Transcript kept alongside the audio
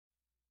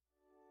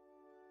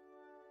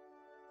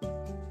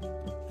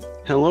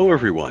Hello,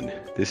 everyone.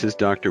 This is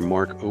Dr.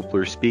 Mark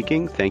Opler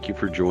speaking. Thank you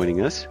for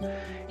joining us.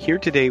 Here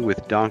today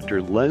with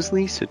Dr.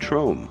 Leslie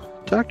Citrome.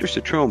 Dr.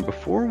 Citrome,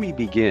 before we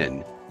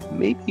begin,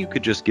 maybe you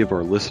could just give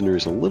our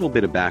listeners a little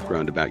bit of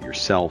background about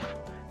yourself,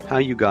 how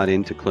you got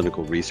into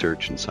clinical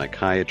research and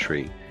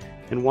psychiatry,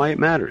 and why it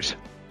matters.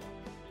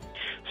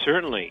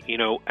 Certainly.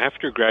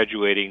 After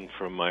graduating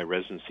from my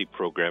residency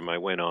program, I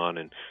went on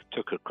and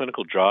took a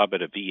clinical job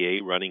at a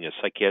VA running a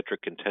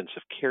psychiatric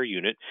intensive care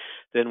unit,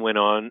 then went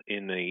on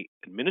in an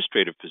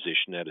administrative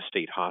position at a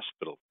state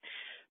hospital.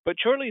 But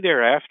shortly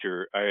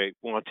thereafter, I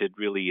wanted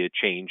really a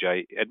change.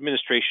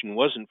 Administration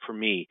wasn't for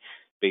me,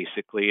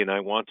 basically, and I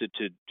wanted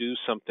to do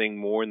something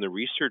more in the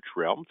research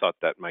realm. Thought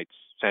that might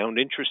sound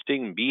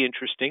interesting and be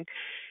interesting,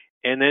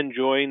 and then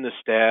joined the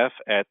staff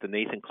at the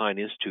Nathan Klein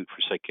Institute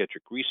for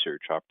Psychiatric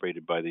Research,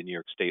 operated by the New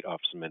York State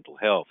Office of Mental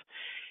Health.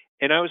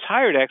 And I was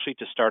hired actually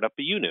to start up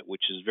a unit,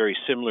 which is very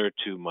similar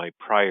to my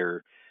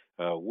prior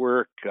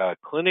work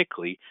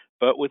clinically,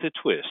 but with a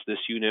twist. This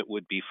unit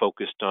would be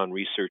focused on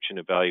research and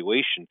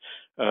evaluation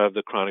of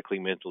the chronically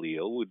mentally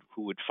ill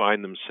who would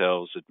find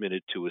themselves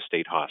admitted to a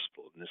state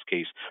hospital, in this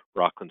case,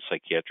 Rockland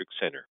Psychiatric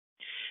Center.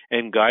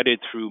 And guided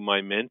through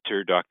my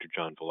mentor, Dr.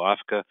 Jan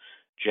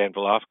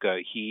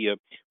Volavka, he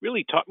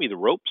really taught me the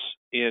ropes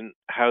in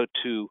how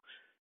to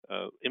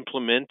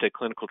implement a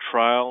clinical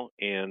trial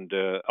and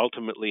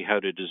ultimately how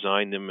to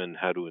design them and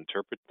how to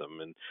interpret them.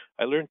 And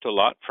I learned a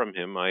lot from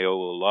him. I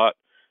owe a lot,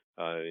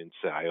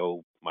 I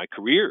owe my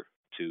career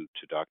to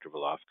Dr.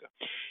 Volavka.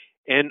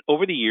 And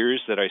over the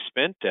years that I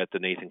spent at the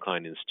Nathan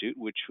Klein Institute,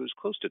 which was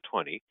close to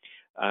 20,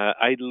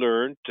 I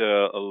learned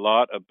a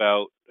lot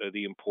about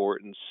the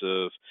importance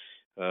of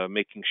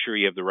making sure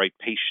you have the right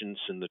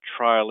patients in the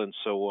trial and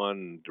so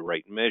on, the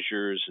right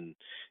measures and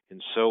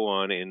so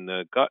on, and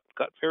got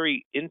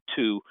very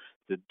into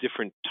the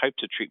different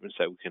types of treatments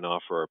that we can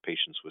offer our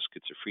patients with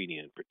schizophrenia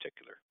in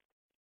particular.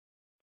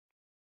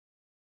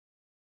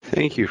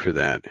 Thank you for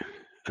that.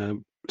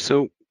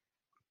 So,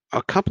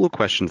 a couple of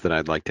questions that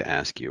I'd like to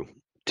ask you.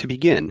 To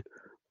begin,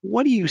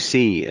 what do you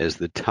see as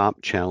the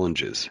top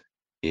challenges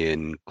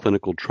in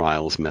clinical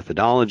trials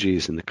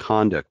methodologies and the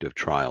conduct of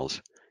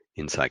trials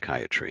in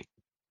psychiatry?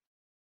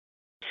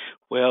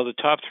 Well, the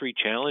top three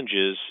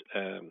challenges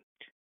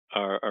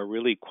are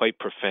really quite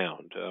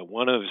profound.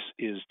 One of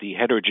is the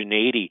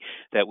heterogeneity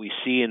that we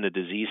see in the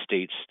disease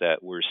states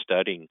that we're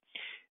studying.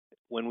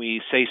 When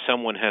we say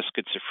someone has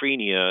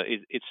schizophrenia,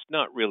 it's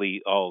not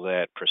really all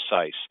that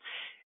precise.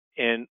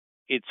 And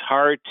it's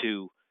hard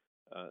to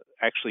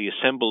actually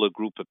assemble a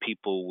group of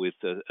people with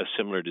a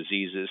similar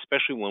disease,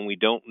 especially when we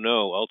don't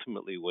know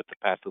ultimately what the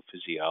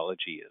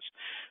pathophysiology is.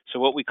 So,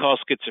 what we call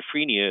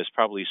schizophrenia is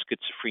probably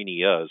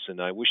schizophrenias,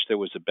 and I wish there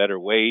was a better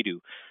way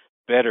to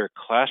better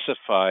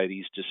classify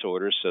these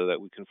disorders so that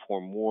we can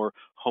form more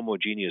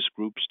homogeneous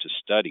groups to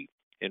study.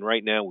 And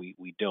right now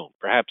we don't.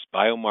 Perhaps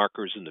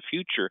biomarkers in the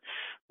future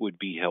would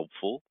be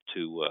helpful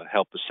to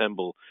help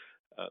assemble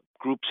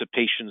groups of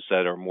patients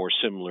that are more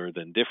similar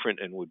than different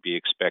and would be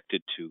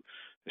expected to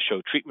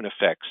show treatment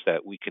effects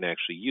that we can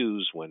actually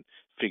use when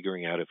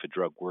figuring out if a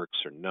drug works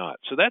or not.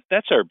 So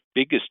that's our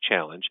biggest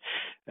challenge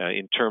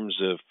in terms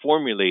of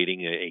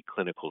formulating a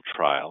clinical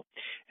trial.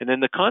 And then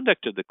the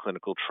conduct of the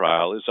clinical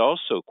trial is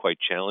also quite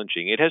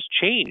challenging. It has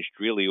changed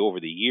really over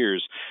the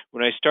years.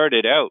 When I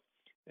started out,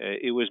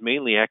 it was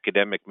mainly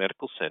academic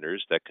medical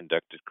centers that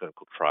conducted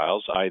clinical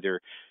trials, either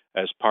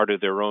as part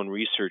of their own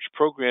research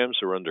programs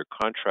or under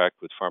contract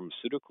with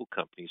pharmaceutical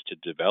companies to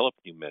develop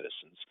new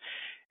medicines.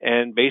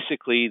 And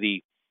basically,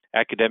 the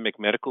academic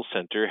medical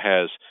center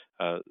has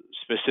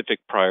specific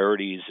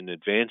priorities in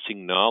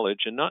advancing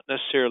knowledge and not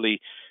necessarily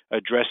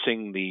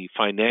addressing the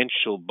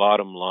financial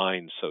bottom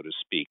line, so to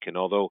speak. And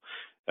although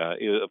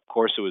of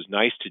course, it was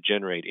nice to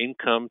generate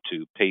income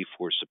to pay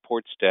for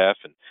support staff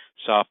and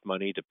soft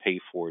money to pay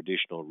for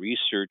additional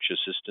research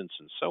assistance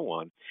and so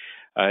on.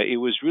 It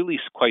was really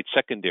quite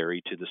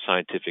secondary to the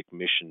scientific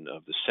mission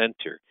of the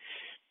center.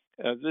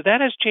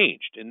 That has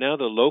changed, and now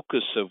the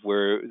locus of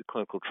where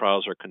clinical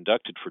trials are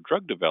conducted for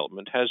drug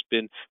development has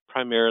been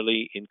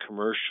primarily in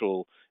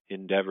commercial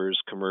endeavors,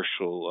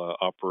 commercial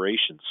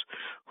operations,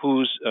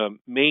 whose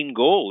main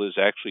goal is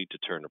actually to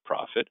turn a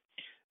profit.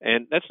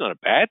 And that's not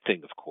a bad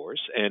thing, of course.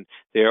 And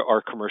there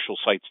are commercial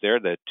sites there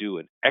that do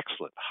an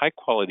excellent, high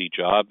quality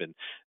job in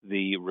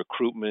the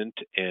recruitment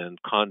and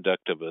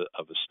conduct of a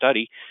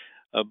study.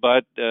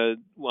 But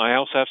I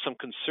also have some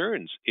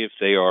concerns if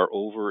they are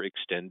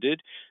overextended,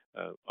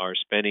 are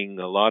spending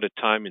a lot of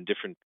time in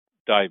different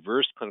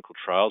diverse clinical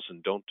trials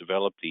and don't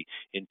develop the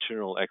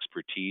internal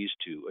expertise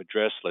to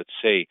address, let's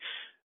say,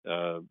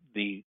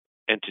 the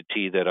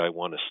entity that I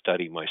want to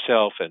study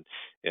myself. And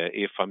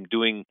if I'm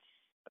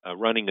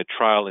running a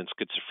trial in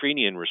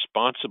schizophrenia and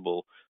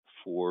responsible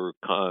for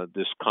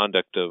this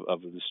conduct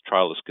of this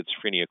trial of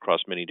schizophrenia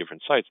across many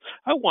different sites,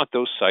 I want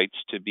those sites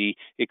to be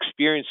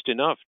experienced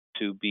enough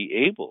to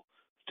be able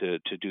to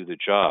do the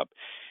job.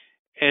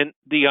 And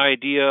the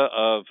idea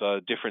of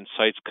different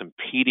sites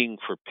competing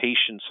for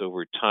patients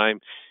over time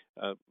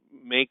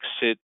makes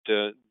it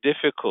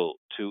difficult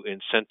to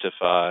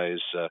incentivize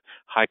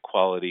high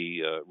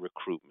quality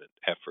recruitment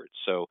efforts.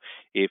 So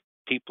if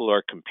people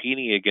are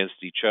competing against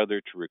each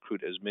other to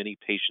recruit as many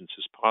patients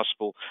as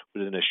possible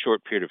within a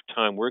short period of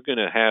time, we're going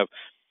to have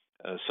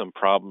some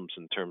problems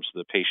in terms of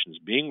the patients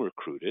being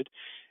recruited,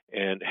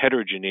 and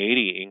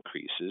heterogeneity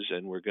increases,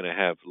 and we're going to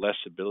have less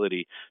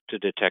ability to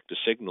detect a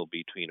signal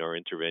between our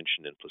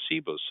intervention and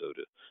placebo,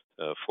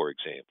 for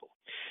example.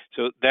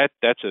 So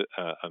that's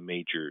a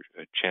major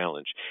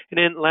challenge. And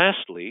then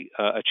lastly,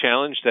 a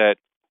challenge that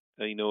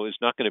is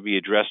not going to be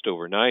addressed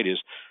overnight is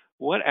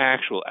what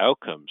actual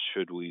outcomes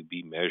should we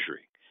be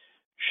measuring?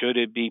 Should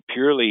it be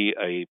purely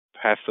a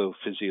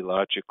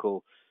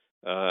pathophysiological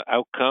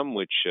outcome,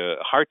 which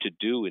hard to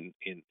do in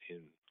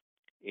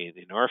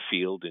our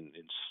field in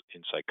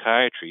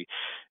psychiatry,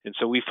 and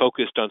so we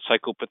focused on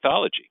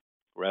psychopathology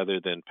rather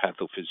than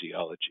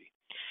pathophysiology.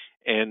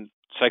 And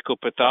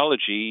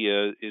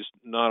psychopathology is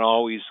not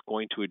always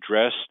going to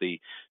address the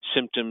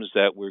symptoms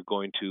that we're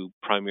going to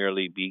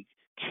primarily be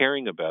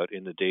caring about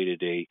in the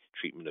day-to-day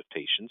treatment of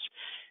patients.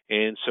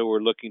 And so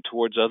we're looking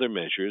towards other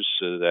measures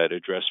that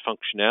address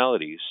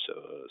functionalities,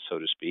 so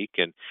to speak,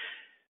 and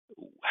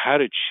how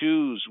to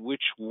choose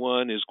which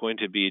one is going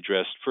to be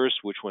addressed first,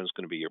 which one is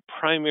going to be your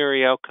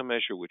primary outcome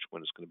measure, which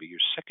one is going to be your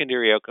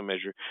secondary outcome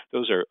measure.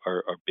 Those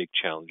are big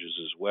challenges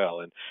as well.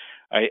 And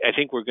I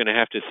think we're going to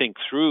have to think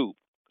through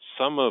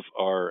some of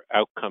our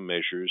outcome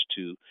measures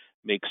to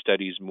make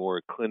studies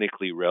more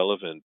clinically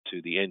relevant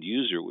to the end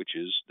user, which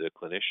is the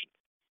clinician.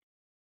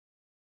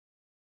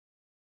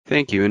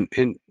 Thank you.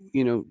 And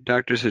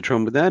Dr.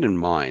 Citrome, with that in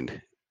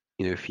mind,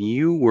 if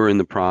you were in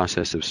the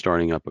process of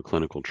starting up a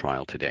clinical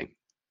trial today,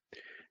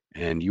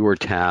 and you are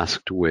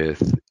tasked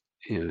with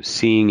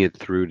seeing it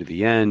through to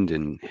the end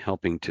and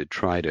helping to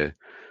try to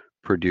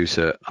produce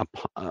a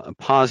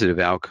positive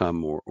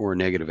outcome or a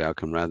negative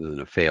outcome rather than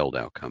a failed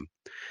outcome,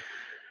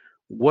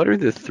 what are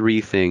the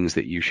three things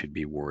that you should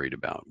be worried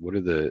about? What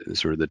are the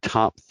sort of the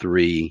top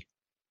three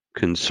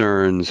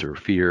concerns or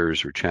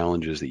fears or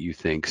challenges that you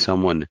think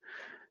someone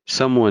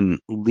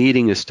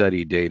leading a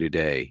study day to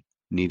day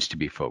needs to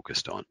be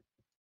focused on?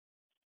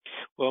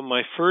 Well,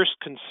 my first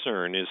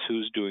concern is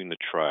who's doing the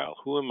trial.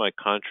 Who am I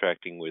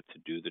contracting with to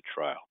do the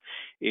trial?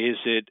 Is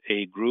it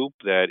a group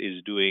that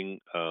is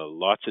doing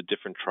lots of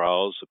different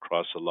trials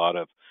across a lot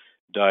of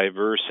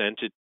diverse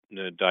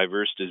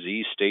diverse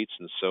disease states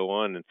and so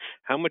on? And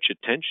how much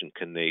attention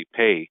can they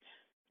pay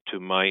to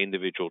my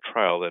individual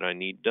trial that I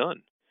need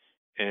done?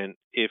 And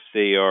if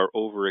they are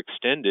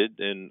overextended,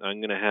 then I'm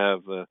going to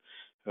have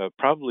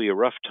probably a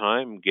rough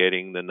time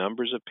getting the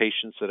numbers of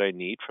patients that I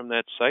need from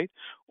that site,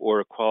 or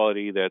a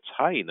quality that's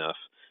high enough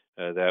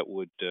that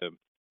would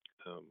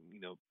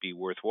be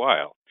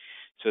worthwhile.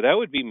 So that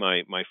would be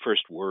my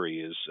first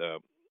worry: is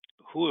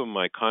who am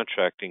I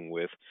contracting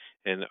with,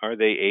 and are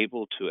they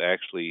able to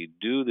actually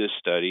do this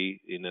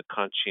study in a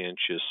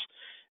conscientious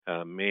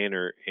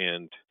manner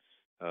and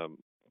um,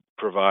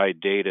 provide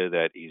data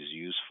that is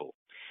useful?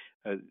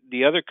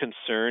 The other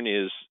concern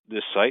is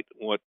this site.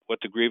 What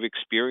degree of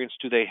experience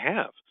do they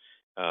have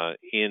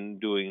in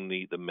doing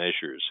the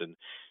measures? And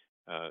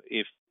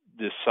if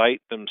the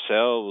site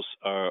themselves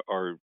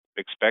are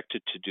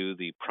expected to do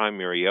the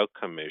primary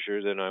outcome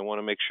measure, then I want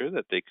to make sure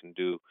that they can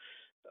do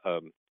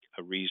um,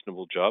 a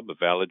reasonable job, a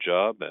valid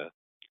job,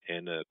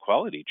 and a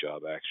quality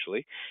job,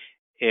 actually,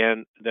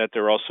 and that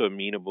they're also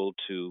amenable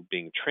to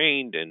being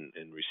trained and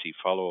receive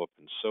follow up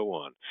and so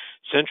on.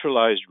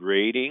 Centralized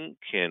rating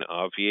can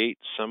obviate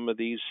some of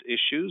these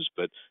issues,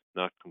 but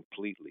not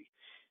completely.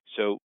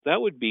 So that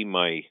would be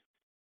my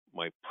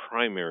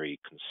primary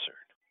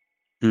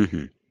concern.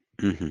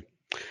 Mm-hmm.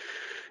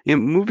 Mm-hmm.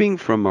 Moving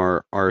from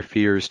our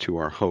fears to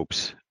our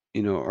hopes,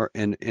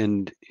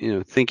 and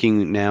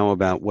thinking now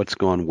about what's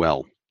gone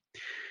well.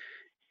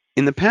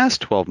 In the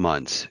past 12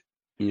 months,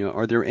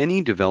 are there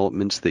any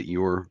developments that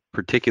you're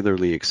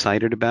particularly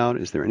excited about?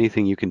 Is there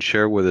anything you can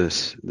share with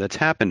us that's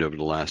happened over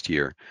the last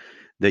year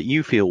that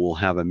you feel will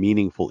have a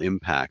meaningful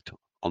impact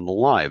on the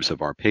lives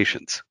of our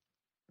patients?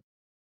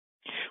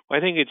 Well,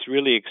 I think it's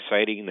really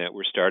exciting that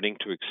we're starting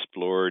to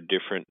explore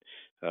different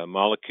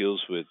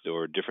molecules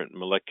or different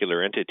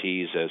molecular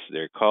entities, as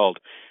they're called,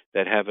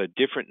 that have a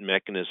different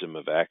mechanism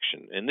of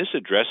action. And this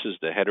addresses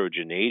the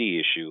heterogeneity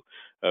issue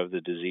of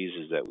the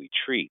diseases that we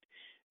treat.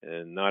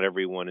 And not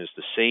everyone is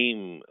the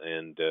same,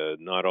 and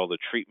not all the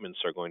treatments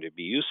are going to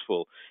be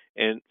useful.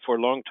 And for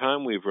a long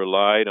time, we've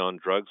relied on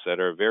drugs that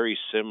are very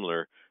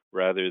similar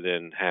rather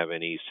than have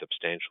any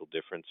substantial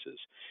differences.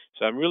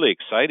 So I'm really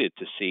excited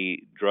to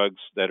see drugs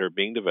that are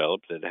being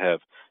developed that have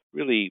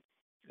really,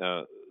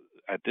 uh,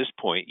 at this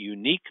point,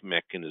 unique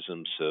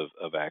mechanisms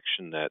of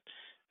action that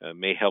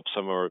may help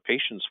some of our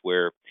patients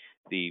where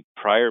the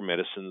prior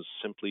medicines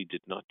simply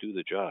did not do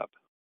the job.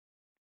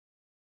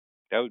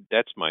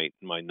 That's my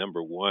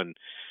number one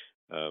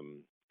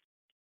um,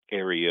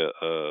 area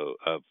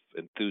of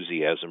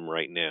enthusiasm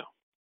right now.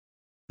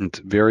 It's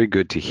very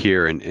good to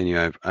hear, and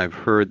I've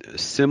heard a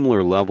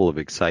similar level of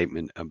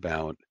excitement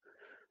about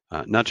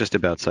not just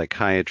about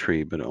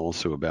psychiatry, but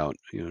also about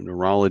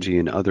neurology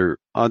and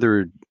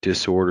other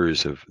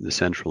disorders of the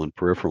central and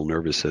peripheral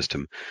nervous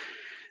system.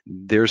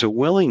 There's a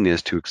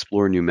willingness to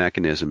explore new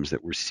mechanisms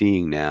that we're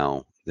seeing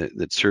now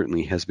that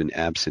certainly has been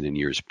absent in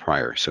years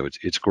prior. So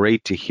it's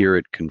great to hear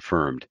it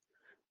confirmed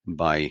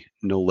by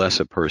no less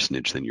a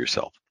personage than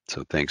yourself.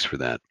 So thanks for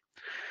that.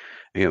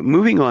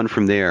 Moving on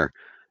from there,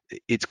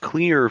 it's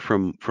clear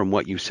from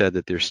what you said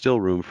that there's still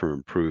room for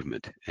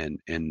improvement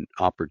and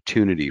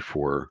opportunity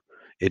for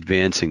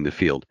advancing the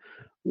field.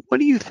 What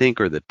do you think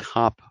are the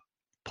top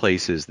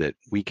places that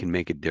we can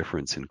make a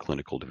difference in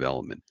clinical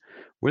development?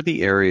 What are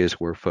the areas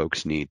where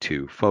folks need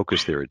to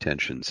focus their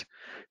attentions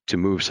to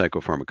move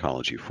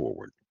psychopharmacology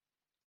forward?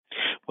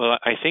 Well,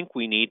 I think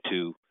we need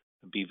to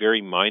be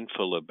very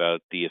mindful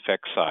about the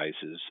effect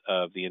sizes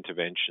of the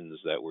interventions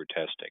that we're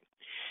testing.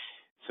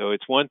 So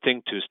it's one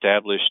thing to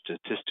establish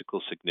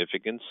statistical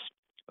significance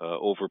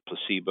over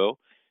placebo,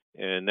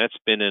 and that's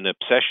been an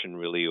obsession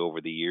really over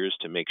the years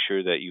to make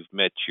sure that you've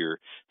met your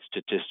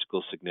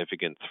statistical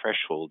significant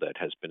threshold that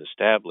has been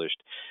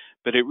established.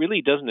 But it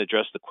really doesn't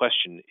address the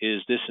question,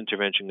 is this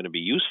intervention going to be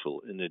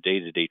useful in the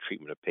day-to-day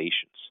treatment of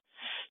patients?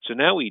 So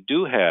now we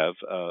do have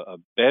a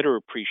better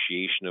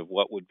appreciation of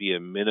what would be a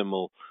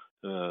minimal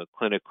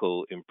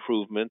clinical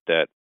improvement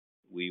that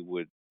we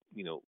would,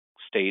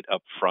 state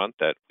up front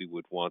that we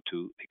would want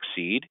to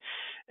exceed.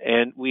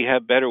 And we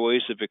have better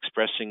ways of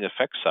expressing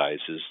effect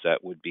sizes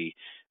that would be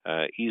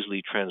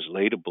easily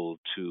translatable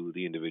to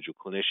the individual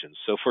clinicians.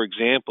 So, for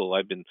example,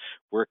 I've been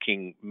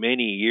working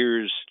many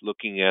years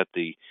looking at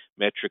the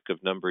metric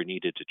of number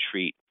needed to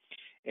treat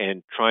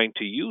and trying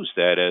to use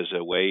that as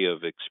a way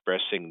of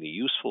expressing the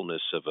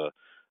usefulness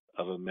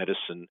of a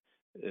medicine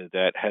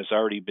that has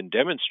already been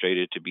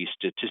demonstrated to be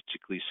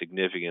statistically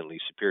significantly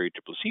superior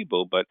to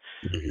placebo, but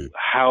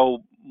how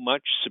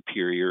much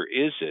superior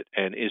is it,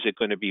 and is it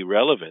going to be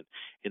relevant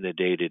in the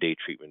day-to-day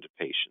treatment of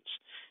patients?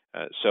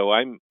 So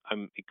I'm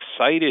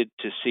excited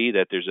to see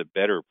that there's a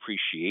better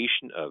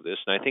appreciation of this,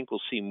 and I think we'll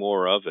see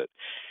more of it.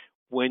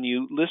 When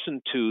you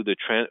listen to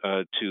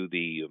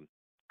the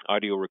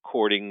audio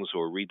recordings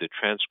or read the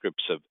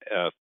transcripts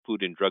of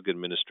Food and Drug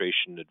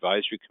Administration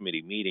Advisory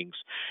Committee meetings,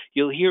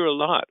 you'll hear a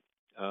lot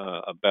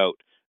about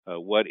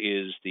what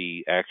is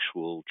the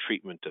actual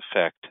treatment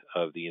effect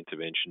of the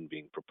intervention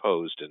being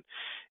proposed, and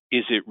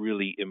is it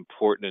really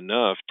important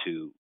enough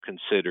to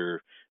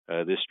consider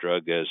this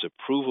drug as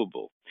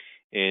approvable?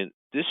 And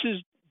this is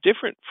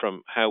different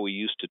from how we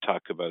used to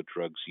talk about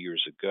drugs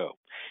years ago.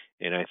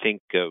 And I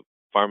think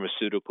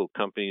pharmaceutical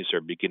companies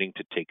are beginning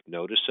to take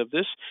notice of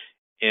this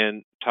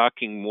and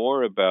talking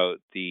more about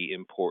the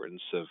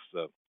importance of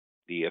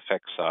the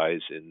effect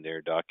size in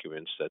their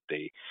documents that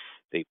they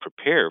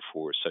prepare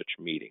for such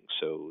meetings.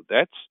 So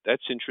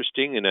that's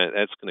interesting, and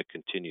that's going to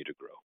continue to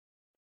grow.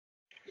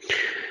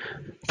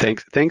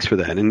 Thanks for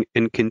that.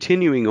 And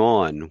continuing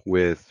on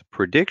with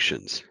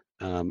predictions,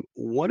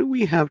 what do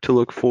we have to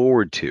look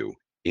forward to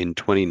in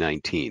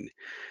 2019?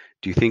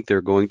 Do you think there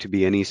are going to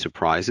be any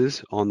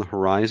surprises on the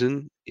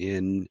horizon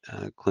in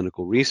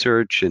clinical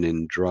research and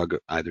in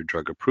either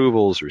drug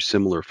approvals or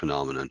similar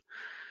phenomenon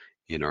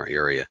in our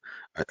area?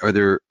 Is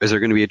there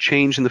going to be a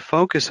change in the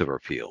focus of our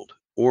field?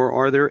 Or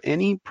are there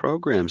any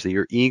programs that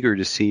you're eager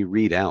to see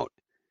read out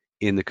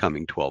in the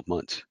coming 12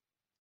 months?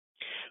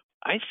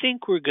 I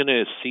think we're going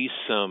to see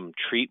some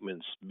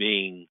treatments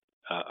being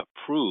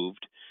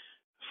approved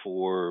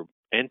for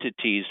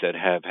entities that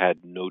have had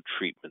no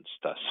treatments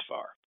thus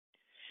far.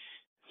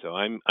 So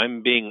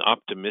I'm being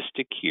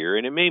optimistic here,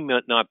 and it may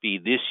not be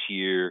this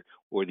year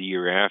or the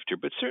year after,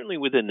 but certainly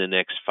within the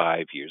next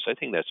 5 years. I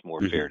think that's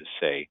more fair to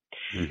say.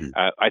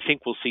 I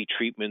think we'll see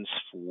treatments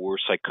for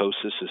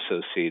psychosis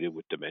associated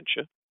with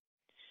dementia.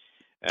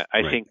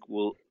 I think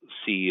we'll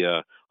see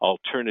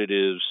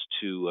alternatives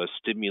to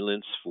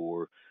stimulants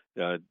for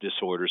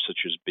disorders such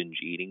as binge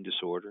eating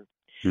disorder.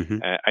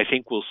 I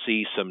think we'll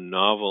see some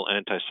novel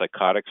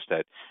antipsychotics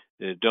that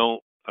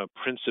don't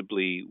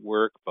principally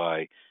work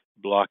by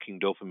blocking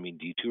dopamine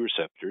D2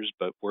 receptors,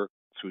 but work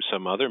through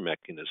some other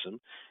mechanism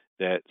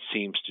that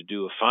seems to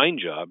do a fine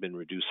job in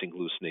reducing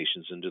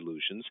hallucinations and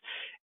delusions,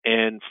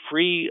 and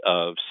free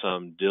of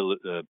some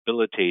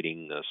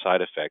debilitating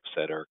side effects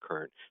that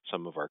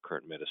some of our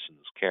current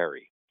medicines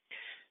carry.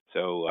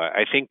 So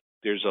I think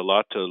there's a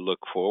lot to look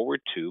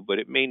forward to, but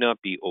it may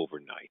not be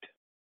overnight.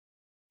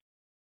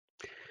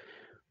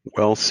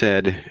 Well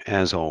said,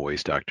 as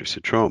always, Dr.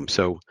 Citrome.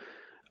 So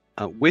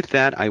with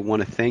that, I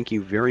want to thank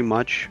you very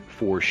much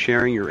for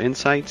sharing your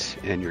insights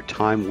and your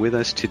time with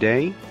us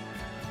today.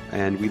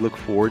 And we look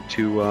forward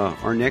to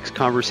our next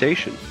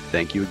conversation.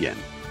 Thank you again.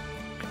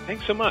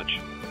 Thanks so much.